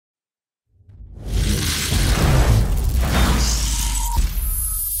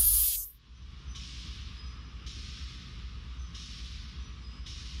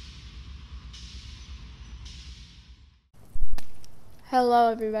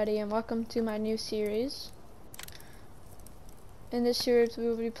Hello everybody and welcome to my new series. In this series we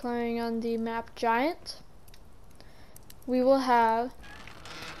will be playing on the map Giant. We will have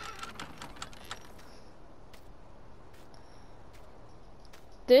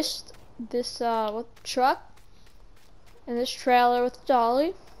this truck and this trailer with the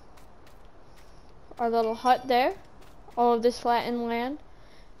dolly, our little hut there, all of this flattened land,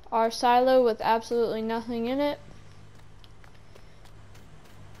 our silo with absolutely nothing in it,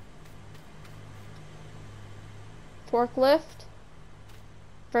 forklift,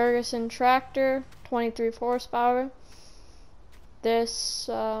 Ferguson tractor, 23 horsepower, this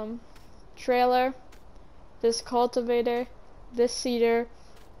trailer, this cultivator, this seeder,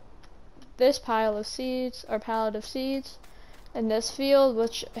 this pile of seeds or pallet of seeds, and this field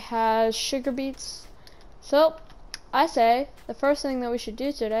which has sugar beets. So I say the first thing that we should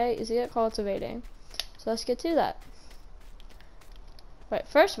do today is get cultivating. So let's get to that. Right,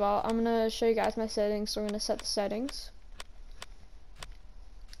 first of all, I'm going to show you guys my settings, so we're going to set the settings.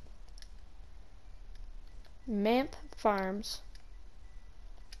 Mamp Farms.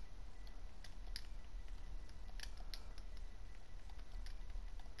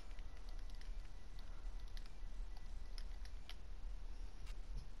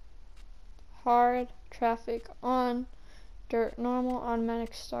 Hard, traffic on, dirt normal,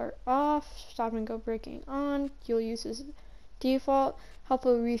 automatic start off, stop and go braking on, fuel use is default,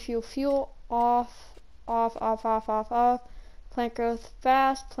 helpful refuel fuel off, plant growth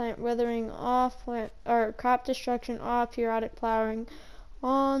fast, plant withering off, crop destruction off, periodic plowing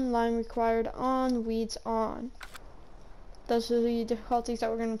on, line required on, weeds on. Those are the difficulties that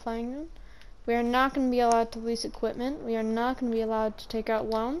we're going to be playing in. We are not going to be allowed to lease equipment. We are not going to be allowed to take out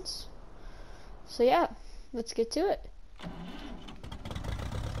loans. So yeah, let's get to it.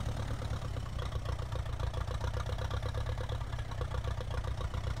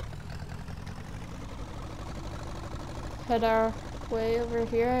 Head our way over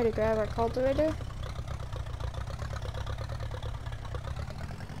here to grab our cultivator.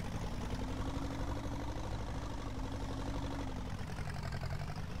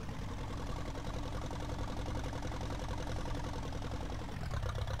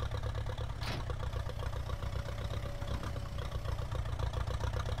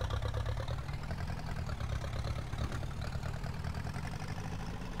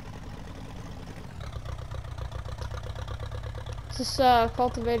 This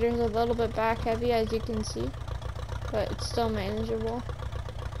cultivator is a little bit back heavy, as you can see, but it's still manageable.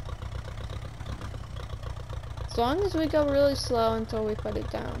 As long as we go really slow until we put it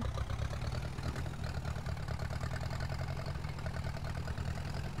down.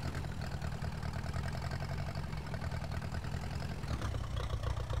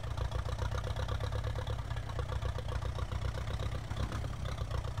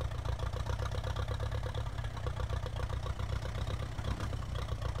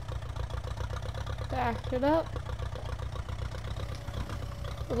 Back it up,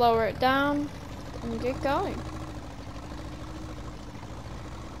 lower it down, and get going.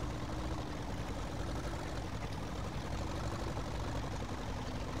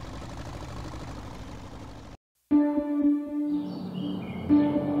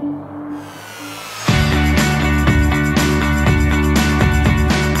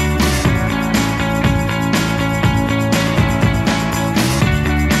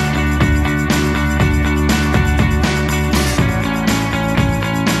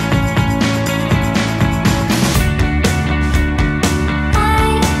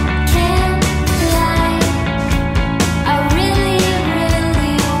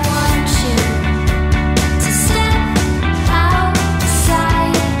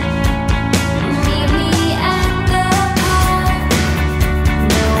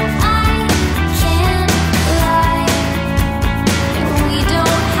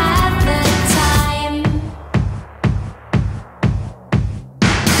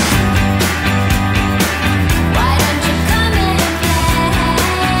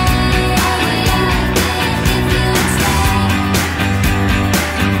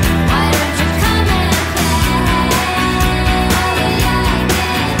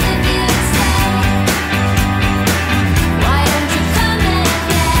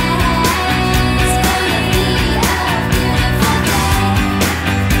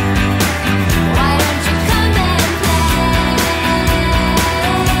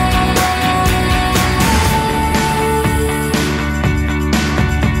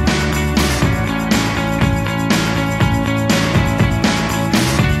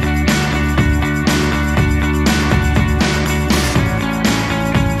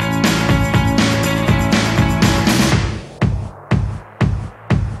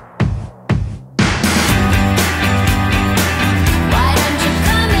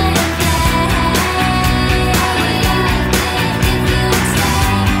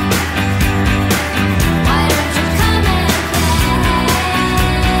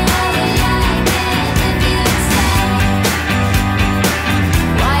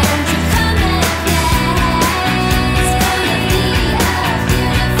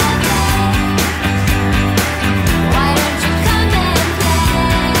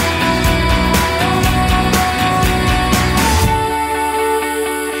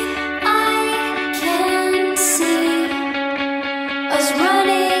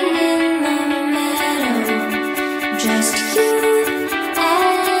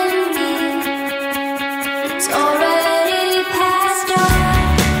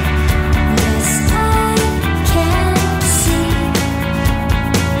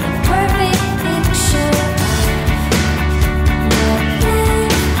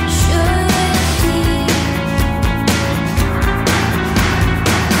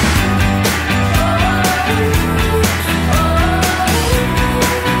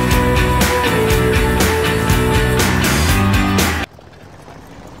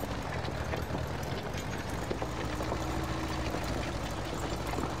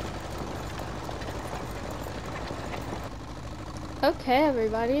 Okay,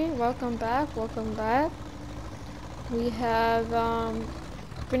 everybody, welcome back, welcome back. We have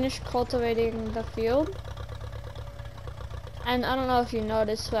finished cultivating the field. And I don't know if you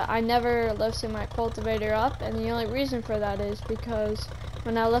noticed, but I never lifted my cultivator up, and the only reason for that is because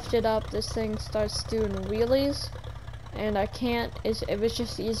when I lift it up, this thing starts doing wheelies, and I can't. It was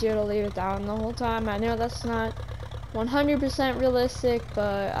just easier to leave it down the whole time. I know that's not 100% realistic,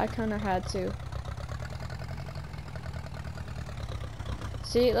 but I kind of had to.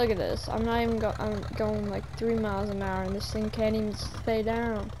 See, look at this. I'm not even I'm going like 3 miles an hour, and this thing can't even stay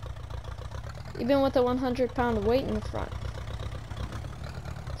down, even with a 100-pound weight in the front.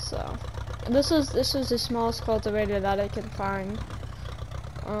 So, this was the smallest cultivator that I could find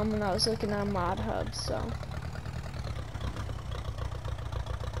when I was looking at Mod Hub. So,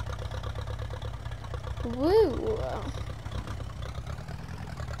 woo!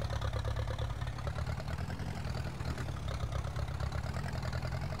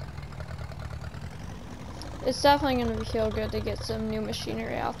 It's definitely gonna feel good to get some new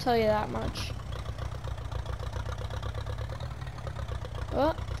machinery. I'll tell you that much.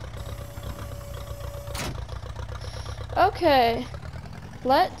 Oh. Okay,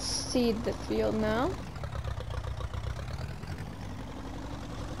 let's seed the field now.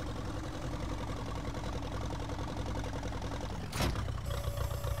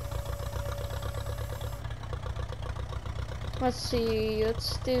 Let's see,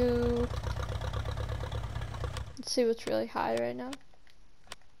 let's see what's really high right now.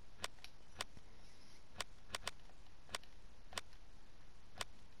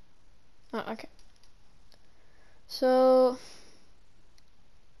 Oh, okay. So,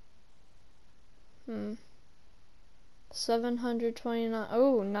 729,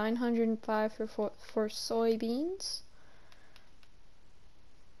 oh, 905 for soybeans.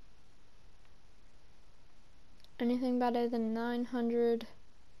 Anything better than 900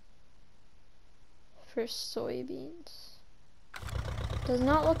 for soybeans? Does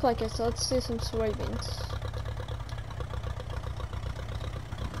not look like it, so let's do some soybeans.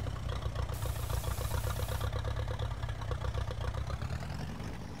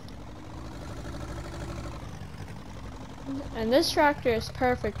 And this tractor is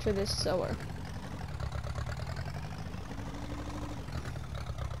perfect for this sower.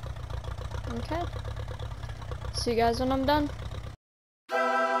 Okay. See you guys when I'm done.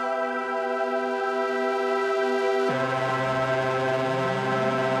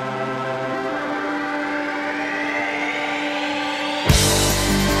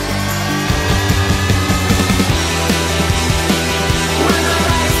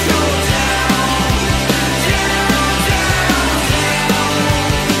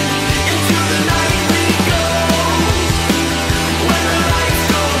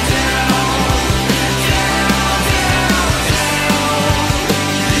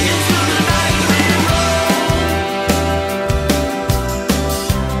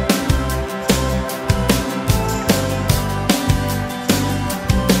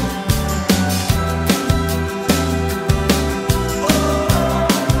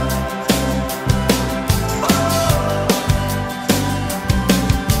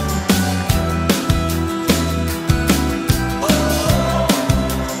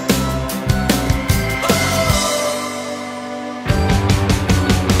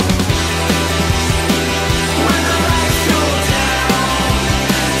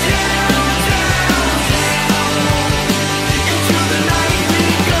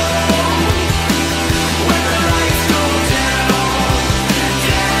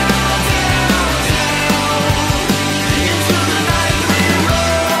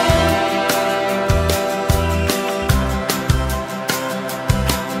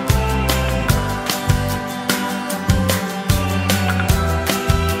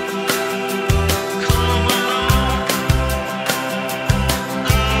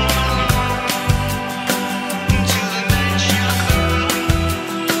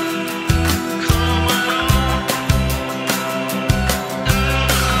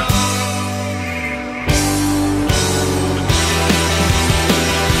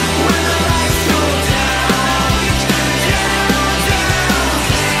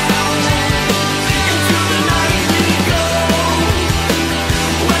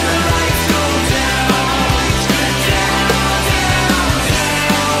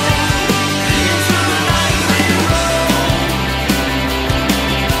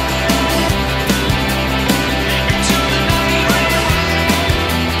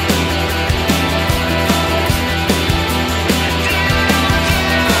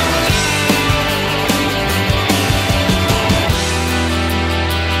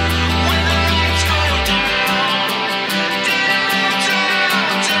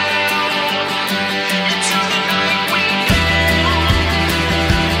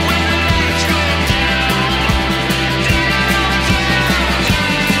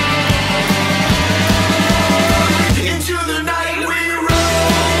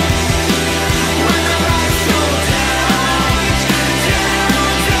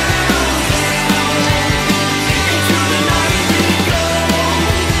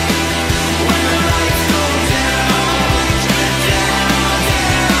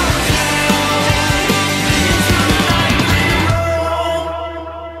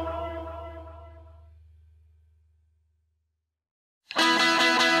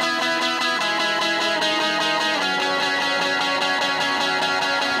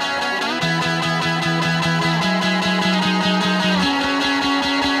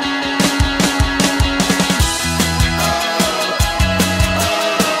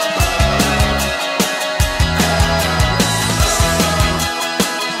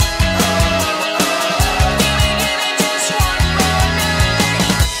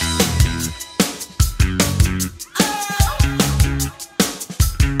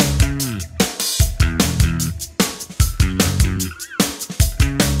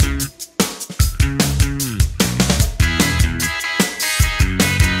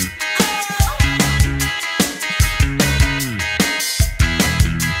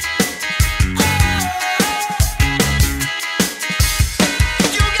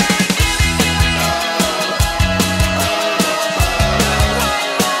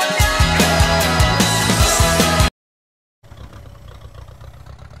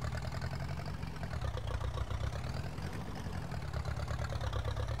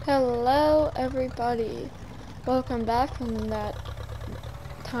 everybody, welcome back from that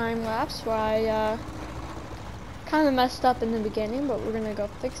time lapse where I kind of messed up in the beginning, but we're gonna go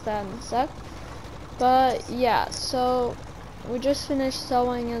fix that in a sec. But yeah, so we just finished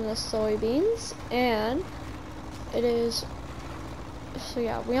sowing in the soybeans, and it is, so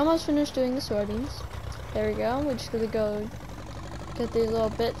yeah, we almost finished doing the soybeans. There we go. We're just gonna go get these little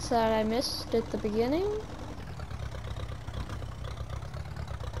bits that I missed at the beginning.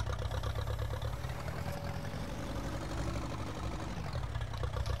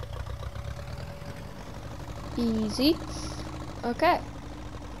 Easy. Okay.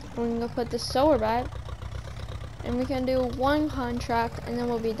 We're gonna go put the sower back, and we can do one contract, and then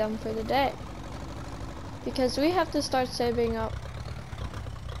we'll be done for the day. Because we have to start saving up.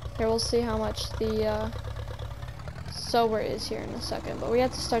 Here, we'll see how much the sower is here in a second, but we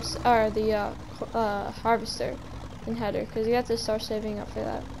have to start, or the harvester and header, because we have to start saving up for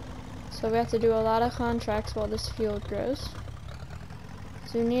that. So we have to do a lot of contracts while this field grows.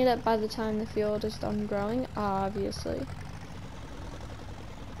 So we need it by the time the field is done growing, obviously.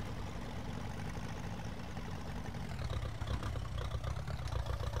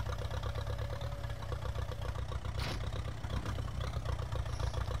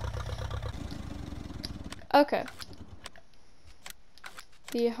 Okay.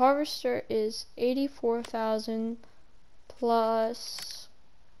 The harvester is 84,000 plus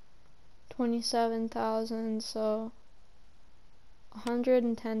 27,000, so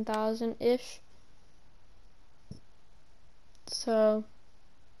 110,000-ish. So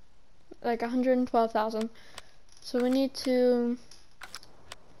like 112,000. So we need to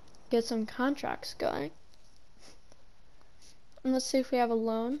get some contracts going. And let's see if we have a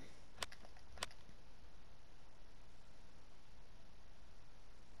loan.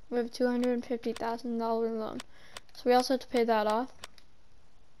 We have a $250,000 loan. So we also have to pay that off.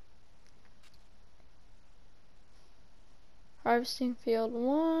 Harvesting field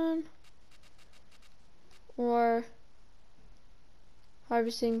 1 or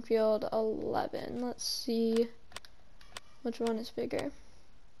harvesting field 11. Let's see which one is bigger.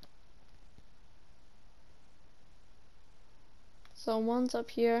 So one's up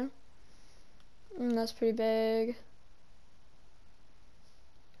here, and that's pretty big.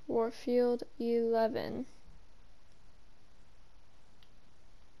 Or field 11.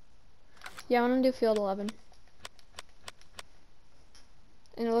 Yeah, I want to do field 11.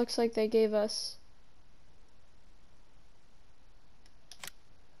 And it looks like they gave us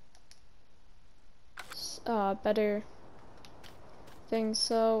better things.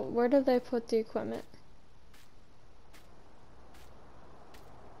 So where did they put the equipment?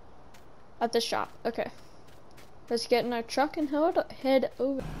 At the shop. Okay. Let's get in our truck and head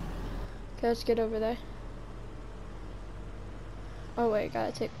over. Okay, let's get over there. Oh wait,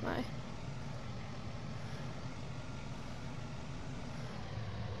 gotta take my...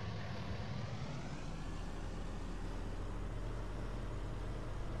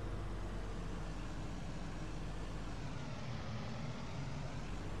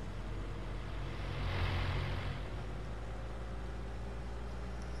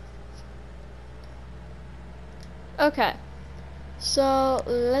 Okay, so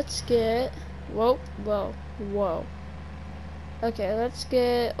let's get, whoa. Okay, let's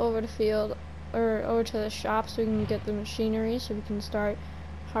get over the field, or over to the shop so we can get the machinery so we can start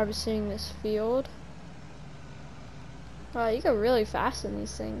harvesting this field. Wow, you go really fast in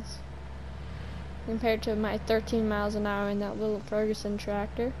these things compared to my 13 miles an hour in that little Ferguson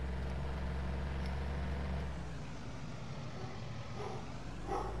tractor.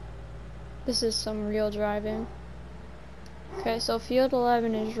 This is some real driving. Okay, so field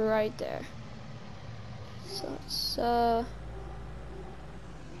 11 is right there. So let's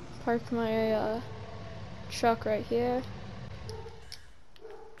park my truck right here.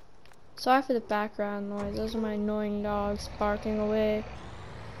 Sorry for the background noise. Those are my annoying dogs barking away.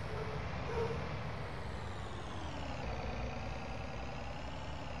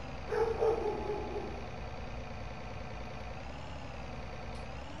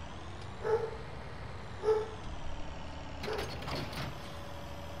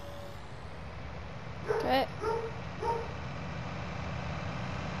 Okay.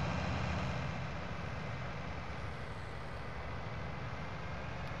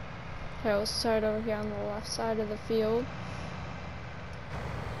 Okay, we'll start over here on the left side of the field.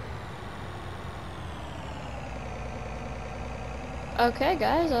 Okay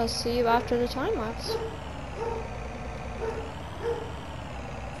guys, I'll see you after the time lapse.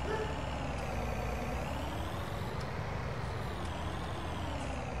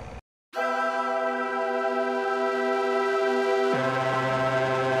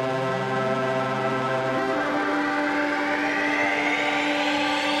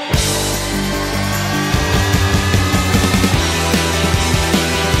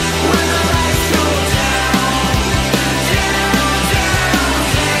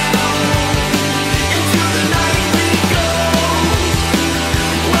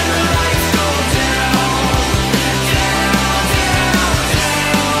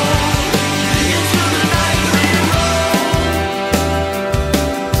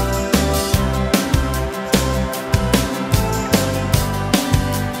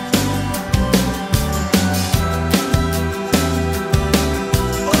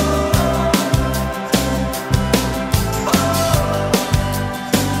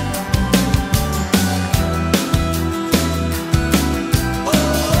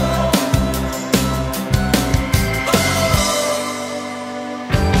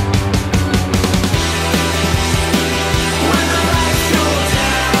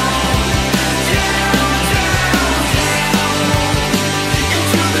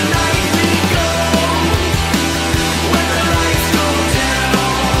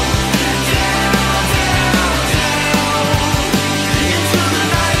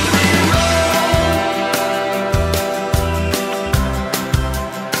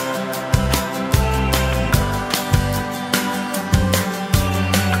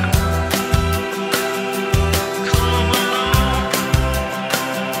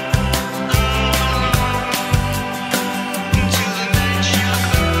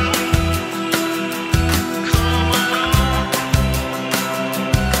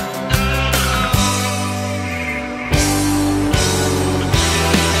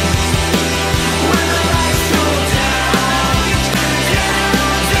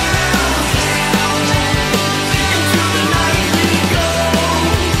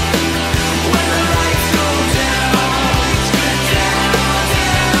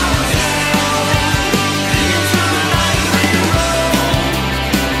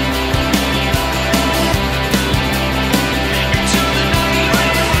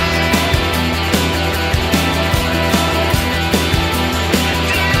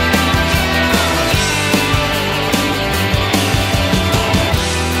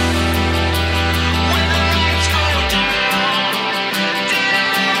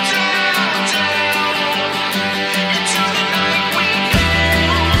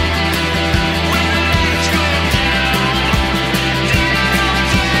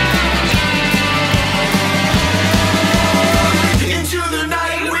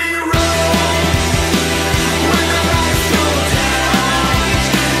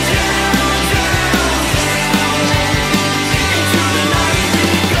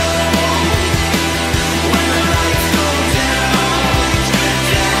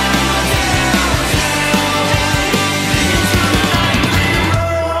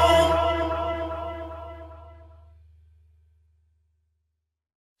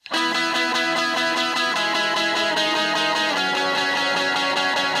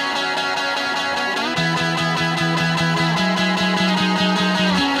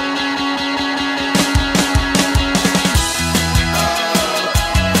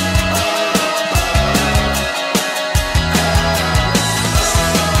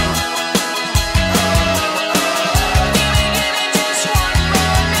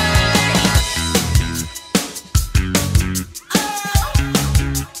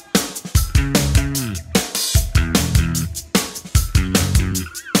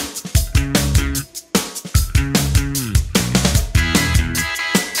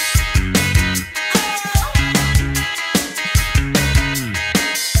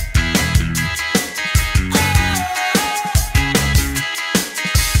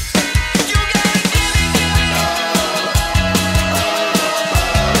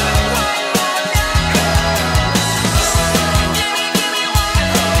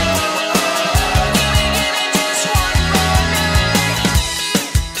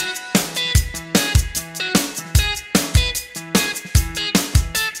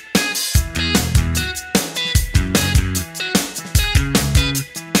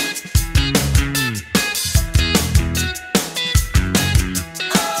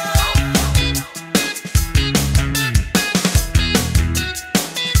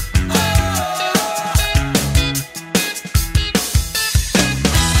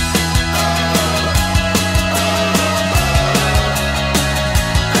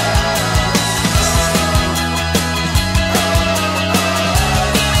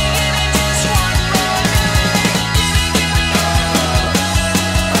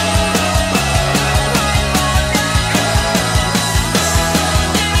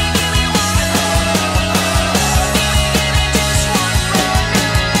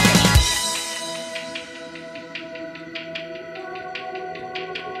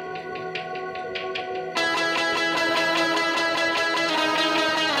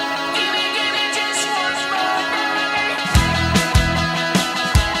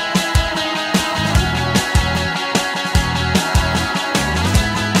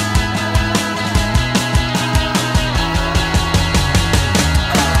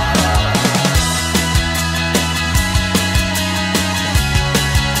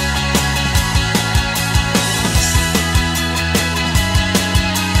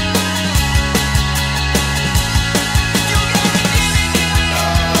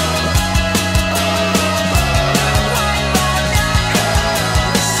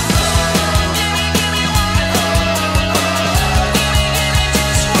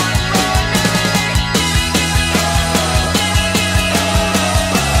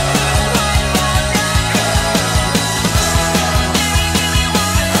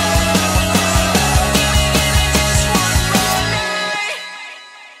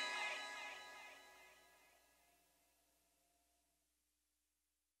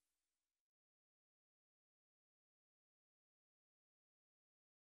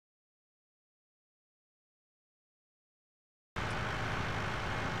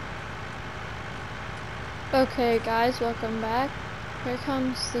 Okay guys, welcome back. Here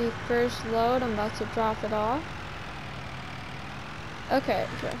comes the first load. I'm about to drop it off. Okay,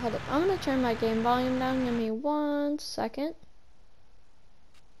 hold up. I'm gonna turn my game volume down. Give me 1 second.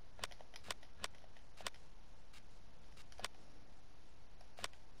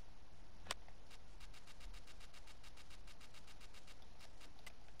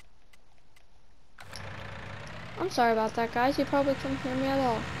 I'm sorry about that, guys. You probably couldn't hear me at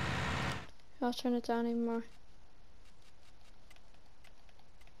all. I'll turn it down even more.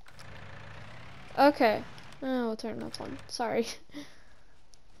 Okay. Oh, we'll turn it up one. Sorry.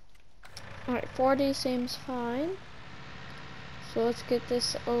 Alright, 40 seems fine. So let's get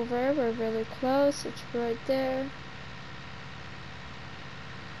this over. We're really close. It's right there.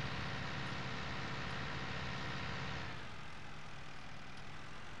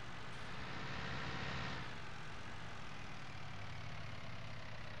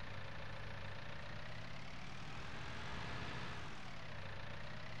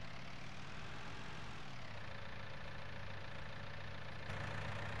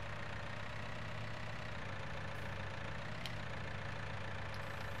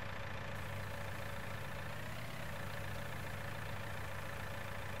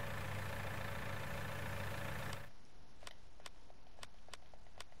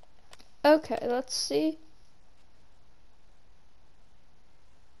 Okay, let's see.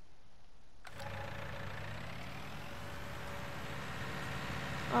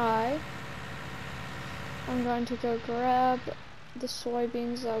 I'm going to go grab the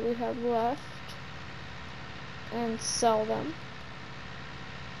soybeans that we have left and sell them.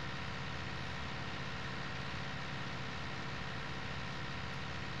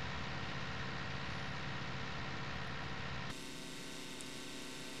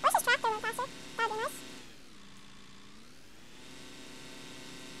 Where's this tractor went faster? That'd be nice.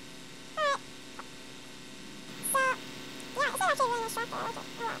 Alright. So, yeah, this is actually a really nice tractor. I like it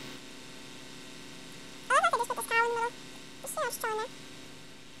a lot. I love how they just put this cow in the middle. Just, you know, just chilling there.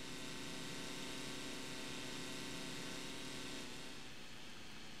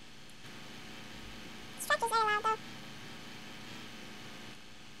 This tractor's very loud, though.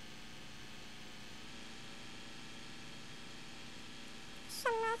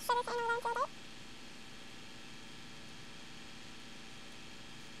 Some sugar cane over there filled it.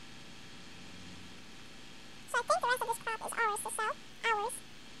 So I think the rest of this crop is ours to sell. Ours.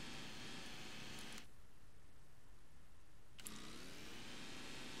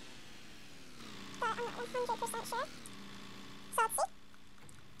 But I'm not 100% sure. So let's see.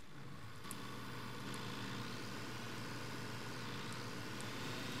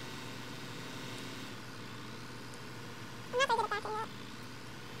 I'm not very good at backing up.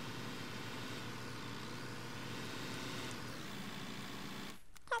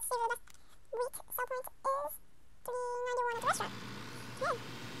 Let's see where the wheat sell point is. 391 at the restaurant. Yay.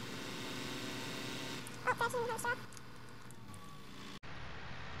 Oh, 13 home stock.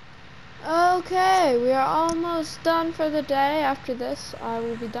 Okay, we are almost done for the day. After this, I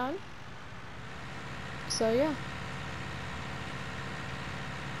will be done. So yeah.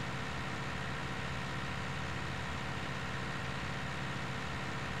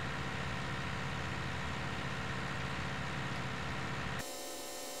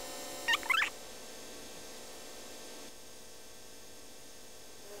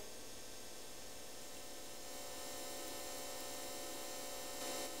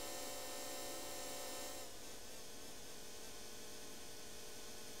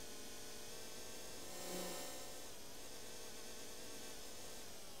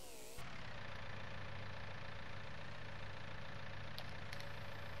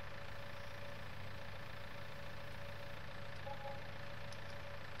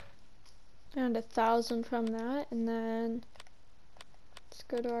 And 1,000 from that, and then let's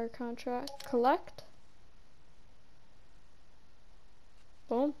go to our contract, collect.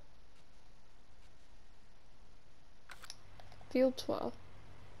 Boom. Field 12.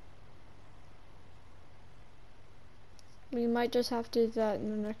 We might just have to do that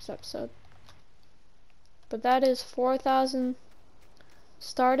in the next episode. But that is 4,000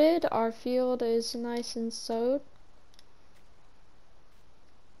 started. Our field is nice and sowed.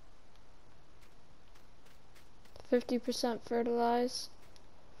 50% fertilized.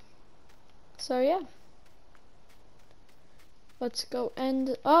 So yeah. Let's go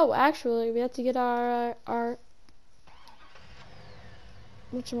end. Oh, actually, we have to get our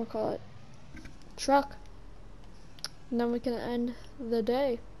whatchamacallit, truck. And then we can end the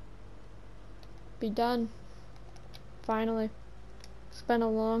day. Be done. Finally. It's been a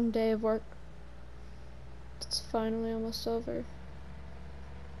long day of work. It's finally almost over.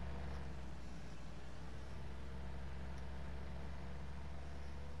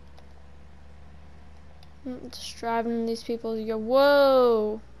 Just driving in these people, you go,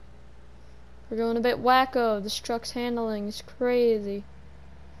 whoa! We're going a bit wacko. This truck's handling is crazy.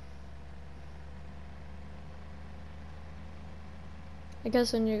 I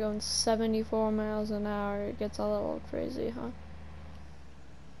guess when you're going 74 miles an hour, it gets a little crazy, huh?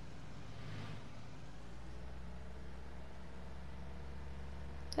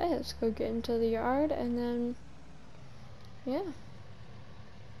 Okay, let's go get into the yard and then, yeah.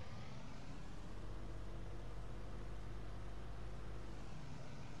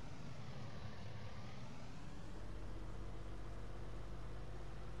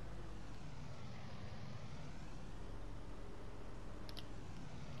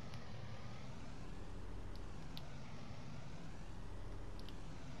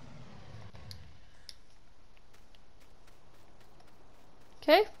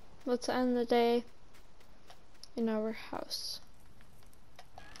 Okay, let's end the day in our house.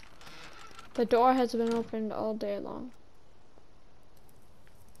 The door has been opened all day long.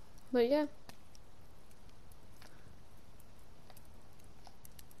 But yeah.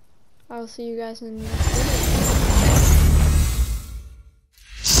 I'll see you guys in the next video.